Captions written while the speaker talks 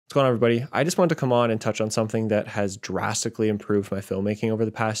What's going on, everybody? I just wanted to come on and touch on something that has drastically improved my filmmaking over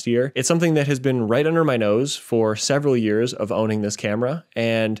the past year. It's something that has been right under my nose for several years of owning this camera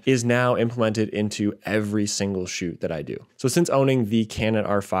and is now implemented into every single shoot that I do. So since owning the Canon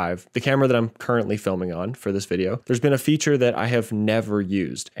R5, the camera that I'm currently filming on for this video, there's been a feature that I have never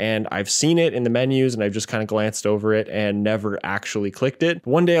used. And I've seen it in the menus and I've just kind of glanced over it and never actually clicked it.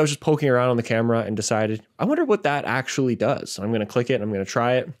 One day I was just poking around on the camera and decided, I wonder what that actually does. I'm going to click it and I'm going to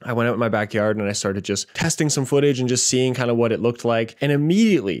try it. I went out in my backyard and I started just testing some footage and just seeing kind of what it looked like. And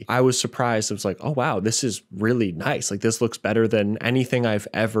immediately I was surprised. I was like, oh wow, this is really nice. Like this looks better than anything I've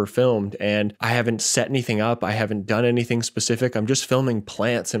ever filmed. And I haven't set anything up. I haven't done anything specific. I'm just filming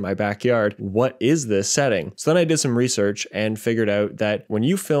plants in my backyard. What is this setting? So then I did some research and figured out that when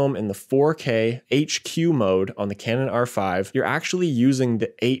you film in the 4K HQ mode on the Canon R5, you're actually using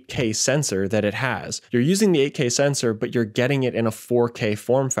the 8K sensor that it has. You're using the 8K sensor, but you're getting it in a 4K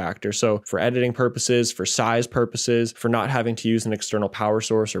form factor. So for editing purposes, for size purposes, for not having to use an external power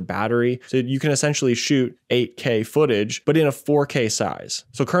source or battery. So you can essentially shoot 8K footage, but in a 4K size.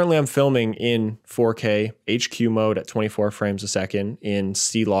 So currently I'm filming in 4K HQ mode at 24 frames a second in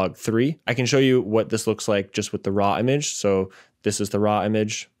C-Log 3. I can show you what this looks like just with the raw image. So this is the raw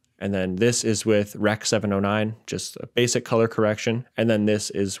image. And then this is with Rec 709, just a basic color correction. And then this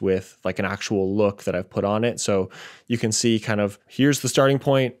is with like an actual look that I've put on it. So you can see kind of, here's the starting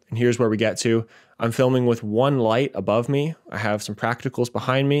point and here's where we get to. I'm filming with one light above me. I have some practicals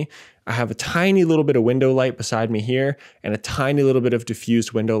behind me. I have a tiny little bit of window light beside me here and a tiny little bit of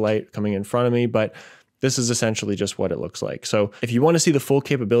diffused window light coming in front of me. But this is essentially just what it looks like. So if you want to see the full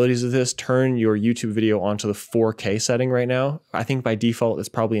capabilities of this, turn your YouTube video onto the 4K setting right now. I think by default, it's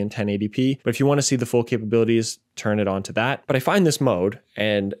probably in 1080p. But if you want to see the full capabilities, turn it on to that. But I find this mode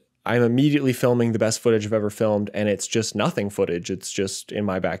and I'm immediately filming the best footage I've ever filmed, and it's just nothing footage. It's just in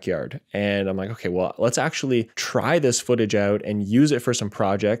my backyard. And I'm like, okay, well, let's actually try this footage out and use it for some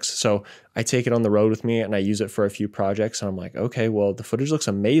projects. So I take it on the road with me and I use it for a few projects. And I'm like, okay, well, the footage looks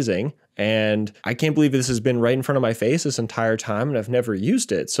amazing. And I can't believe this has been right in front of my face this entire time and I've never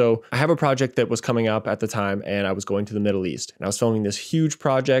used it. So I have a project that was coming up at the time and I was going to the Middle East. And I was filming this huge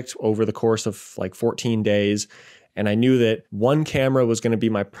project over the course of like 14 days. And I knew that one camera was going to be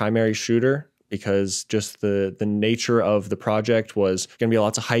my primary shooter because just the nature of the project was going to be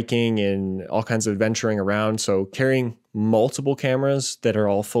lots of hiking and all kinds of adventuring around. So carrying multiple cameras that are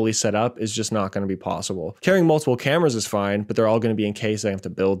all fully set up is just not going to be possible. Carrying multiple cameras is fine, but they're all going to be in case I have to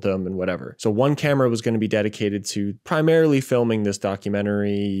build them and whatever. So one camera was going to be dedicated to primarily filming this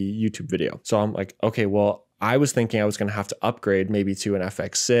documentary YouTube video. So I'm like, okay, well, I was thinking I was going to have to upgrade maybe to an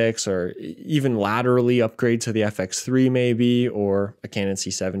FX6 or even laterally upgrade to the FX3 maybe, or a Canon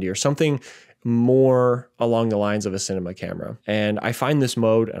C70 or something more along the lines of a cinema camera. And I find this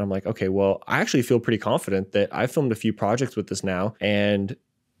mode and I'm like, okay, well, I actually feel pretty confident that I've filmed a few projects with this now and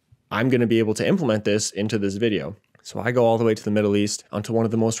I'm going to be able to implement this into this video. So I go all the way to the Middle East onto one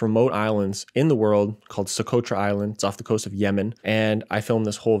of the most remote islands in the world called Socotra Island. It's off the coast of Yemen. And I film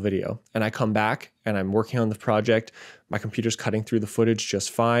this whole video and I come back and I'm working on the project. My computer's cutting through the footage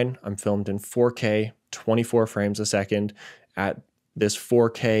just fine. I'm filmed in 4K, 24 frames a second at this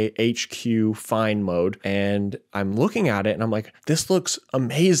 4K HQ fine mode. And I'm looking at it and I'm like, this looks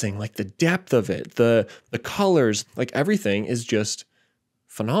amazing. Like the depth of it, the colors, like everything is just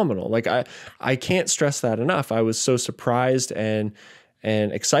phenomenal. Like I can't stress that enough. I was so surprised and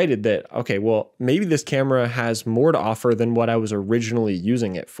excited that, okay, well, maybe this camera has more to offer than what I was originally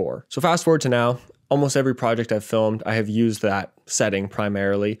using it for. So fast forward to now, almost every project I've filmed, I have used that setting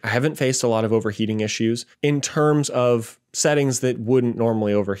primarily. I haven't faced a lot of overheating issues in terms of settings that wouldn't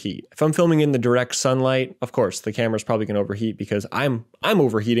normally overheat. If I'm filming in the direct sunlight, of course, the camera's probably going to overheat because I'm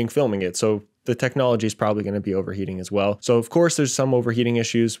overheating filming it. So the technology is probably going to be overheating as well. So of course, there's some overheating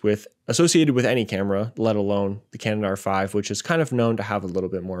issues associated with any camera, let alone the Canon R5, which is kind of known to have a little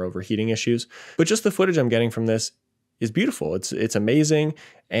bit more overheating issues. But just the footage I'm getting from this is beautiful. It's amazing.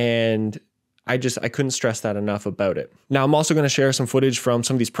 And I couldn't stress that enough about it. Now, I'm also going to share some footage from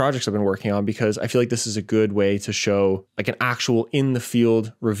some of these projects I've been working on because I feel like this is a good way to show like an actual in the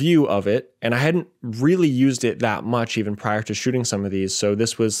field review of it. And I hadn't really used it that much even prior to shooting some of these. So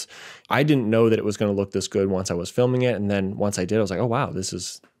I didn't know that it was going to look this good once I was filming it. And then once I did, I was like, oh, wow, this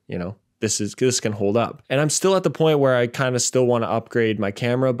is, this can hold up. And I'm still at the point where I kind of still want to upgrade my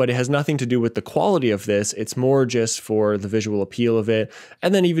camera, but it has nothing to do with the quality of this. It's more just for the visual appeal of it.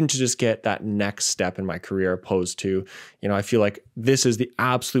 And then even to just get that next step in my career, opposed to, I feel like this is the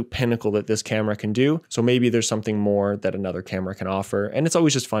absolute pinnacle that this camera can do. So maybe there's something more that another camera can offer. And it's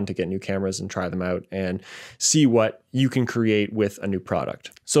always just fun to get new cameras and try them out and see what you can create with a new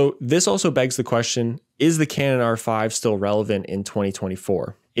product. So this also begs the question, is the Canon R5 still relevant in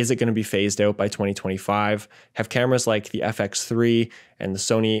 2024? Is it going to be phased out by 2025? Have cameras like the FX3 and the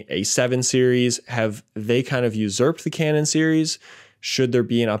Sony A7 series, have they kind of usurped the Canon series? Should there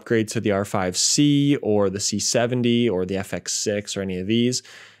be an upgrade to the R5C or the C70 or the FX6 or any of these?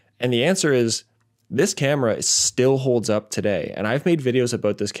 And the answer is, this camera still holds up today. And I've made videos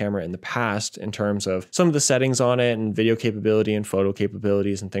about this camera in the past in terms of some of the settings on it and video capability and photo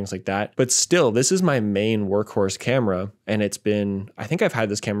capabilities and things like that. But still, this is my main workhorse camera. And it's been, I think I've had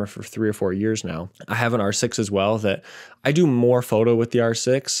this camera for 3 or 4 years now. I have an R6 as well that I do more photo with the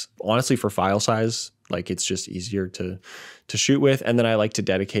R6, honestly, for file size. Like, it's just easier to shoot with. And then I like to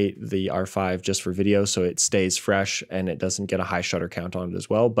dedicate the R5 just for video, so it stays fresh and it doesn't get a high shutter count on it as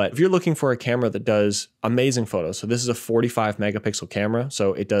well. But if you're looking for a camera that does amazing photos, so this is a 45 megapixel camera,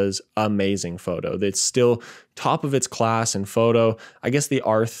 so it does amazing photo. It's still top of its class in photo. I guess the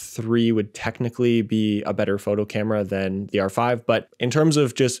R3 would technically be a better photo camera than the R5, but in terms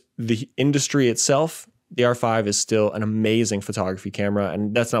of just the industry itself, the R5 is still an amazing photography camera,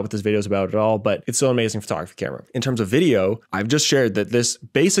 and that's not what this video is about at all, but it's still an amazing photography camera. In terms of video, I've just shared that this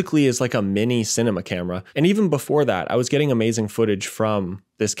basically is like a mini cinema camera. And even before that, I was getting amazing footage from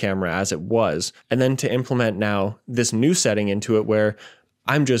this camera as it was. And then to implement now this new setting into it where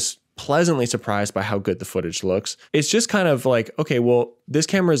I'm just pleasantly surprised by how good the footage looks. It's just kind of like, okay, well, this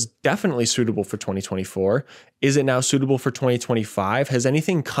camera is definitely suitable for 2024. Is it now suitable for 2025? Has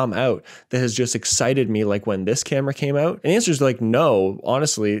anything come out that has just excited me like when this camera came out? And the answer is like, no,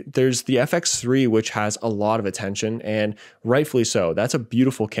 honestly. There's the FX3, which has a lot of attention, and rightfully so. That's a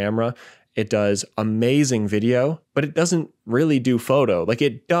beautiful camera. It does amazing video, but it doesn't really do photo. Like,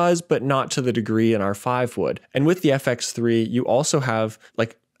 it does, but not to the degree an R5 would. And with the FX3, you also have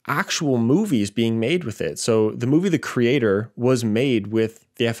like actual movies being made with it. So the movie The Creator was made with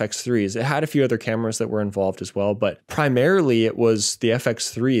the FX3s. It had a few other cameras that were involved as well, but primarily it was the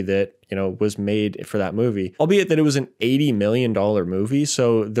FX3 that, was made for that movie, albeit that it was an $80 million movie.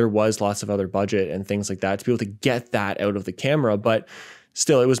 So there was lots of other budget and things like that to be able to get that out of the camera. But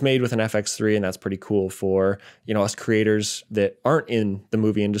still, it was made with an FX3, and that's pretty cool for, us creators that aren't in the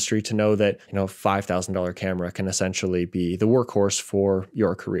movie industry to know that, $5,000 camera can essentially be the workhorse for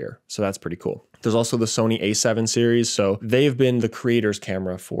your career. So that's pretty cool. There's also the Sony A7 series. So they've been the creator's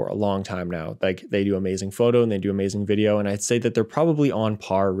camera for a long time now. Like, they do amazing photo and they do amazing video. And I'd say that they're probably on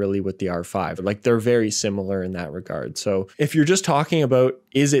par really with the R5. Like, they're very similar in that regard. So if you're just talking about,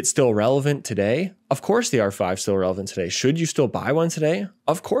 is it still relevant today? Of course the R5 is still relevant today. Should you still buy one today?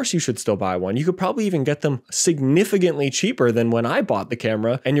 Of course you should still buy one. You could probably even get them significantly cheaper than when I bought the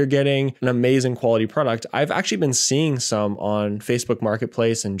camera, and you're getting an amazing quality product. I've actually been seeing some on Facebook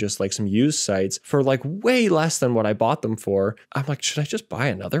Marketplace and just like some used sites for like way less than what I bought them for. I'm like, should I just buy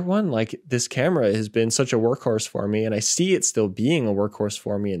another one? Like, this camera has been such a workhorse for me, and I see it still being a workhorse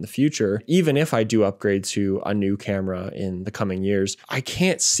for me in the future. Even if I do upgrade to a new camera in the coming years, I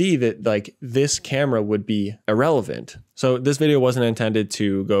can't see that like this camera would be irrelevant. So this video wasn't intended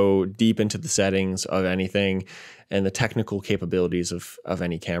to go deep into the settings of anything and the technical capabilities of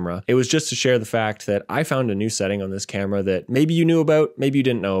any camera. It was just to share the fact that I found a new setting on this camera that maybe you knew about, maybe you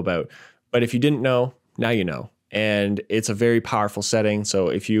didn't know about. But if you didn't know, now you know. And it's a very powerful setting. So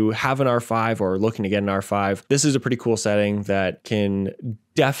if you have an R5 or are looking to get an R5, this is a pretty cool setting that can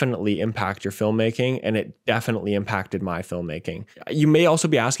definitely impact your filmmaking, and it definitely impacted my filmmaking. You may also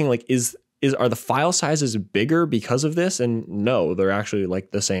be asking, like, are the file sizes bigger because of this? And no, they're actually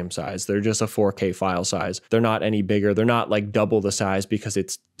like the same size. They're just a 4K file size. They're not any bigger. They're not like double the size because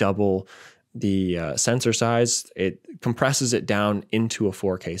it's double the sensor size. It compresses it down into a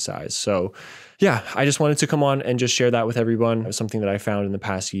 4K size. So yeah, I just wanted to come on and just share that with everyone. It was something that I found in the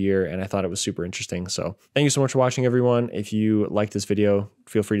past year, and I thought it was super interesting. So thank you so much for watching, everyone. If you like this video,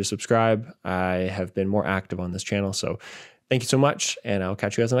 feel free to subscribe. I have been more active on this channel. So thank you so much, and I'll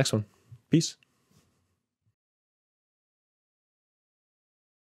catch you guys in the next one. Peace.